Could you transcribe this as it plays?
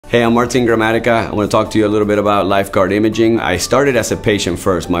Hey, I'm Martin Gramatica. I want to talk to you a little bit about lifeguard imaging. I started as a patient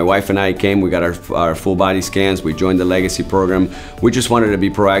first. My wife and I came, we got our full body scans, we joined the Legacy program. We just wanted to be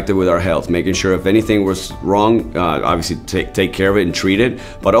proactive with our health, making sure if anything was wrong, obviously take care of it and treat it,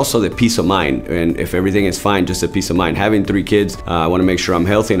 but also the peace of mind. And if everything is fine, just a peace of mind. Having 3 kids, I want to make sure I'm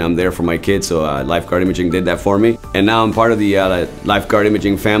healthy and I'm there for my kids, so lifeguard imaging did that for me. And now I'm part of the lifeguard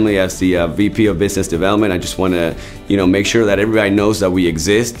imaging family as the VP of Business Development. I just want to make sure that everybody knows that we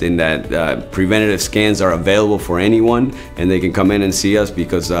exist and that preventative scans are available for anyone, and they can come in and see us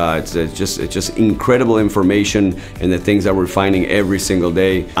because it's just incredible information and the things that we're finding every single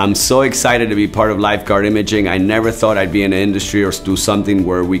day. I'm so excited to be part of lifeguard imaging. I never thought I'd be in an industry or do something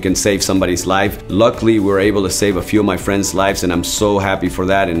where we can save somebody's life. Luckily, we're able to save a few of my friends' lives, and I'm so happy for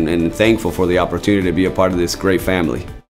that and thankful for the opportunity to be a part of this great family.